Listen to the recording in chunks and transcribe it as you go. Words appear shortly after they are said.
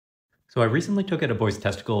So I recently took out a boy's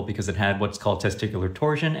testicle because it had what's called testicular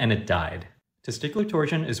torsion and it died. Testicular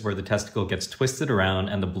torsion is where the testicle gets twisted around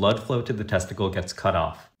and the blood flow to the testicle gets cut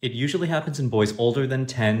off. It usually happens in boys older than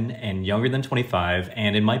 10 and younger than 25,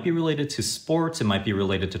 and it might be related to sports, it might be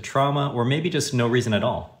related to trauma, or maybe just no reason at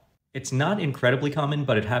all. It's not incredibly common,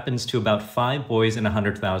 but it happens to about 5 boys in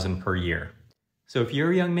 100,000 per year. So if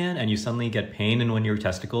you're a young man and you suddenly get pain in one of your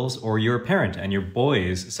testicles, or you're a parent and your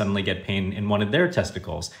boys suddenly get pain in one of their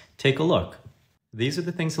testicles, take a look. These are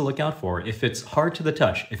the things to look out for. If it's hard to the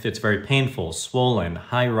touch, if it's very painful, swollen,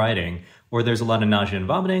 high riding, or there's a lot of nausea and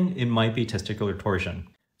vomiting, it might be testicular torsion.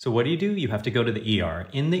 So what do? You have to go to the ER.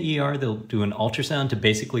 In the ER, they'll do an ultrasound to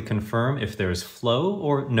basically confirm if there's flow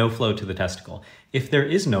or no flow to the testicle. If there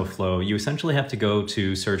is no flow, you essentially have to go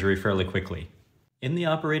to surgery fairly quickly. In the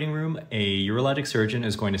operating room, a urologic surgeon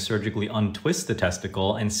is going to surgically untwist the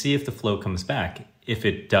testicle and see if the flow comes back. If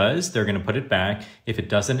it does, they're going to put it back. If it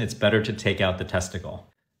doesn't, it's better to take out the testicle.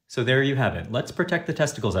 So there you have it. Let's protect the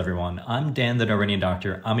testicles, everyone. I'm Dan, the Norwegian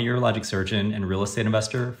doctor. I'm a urologic surgeon and real estate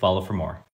investor. Follow for more.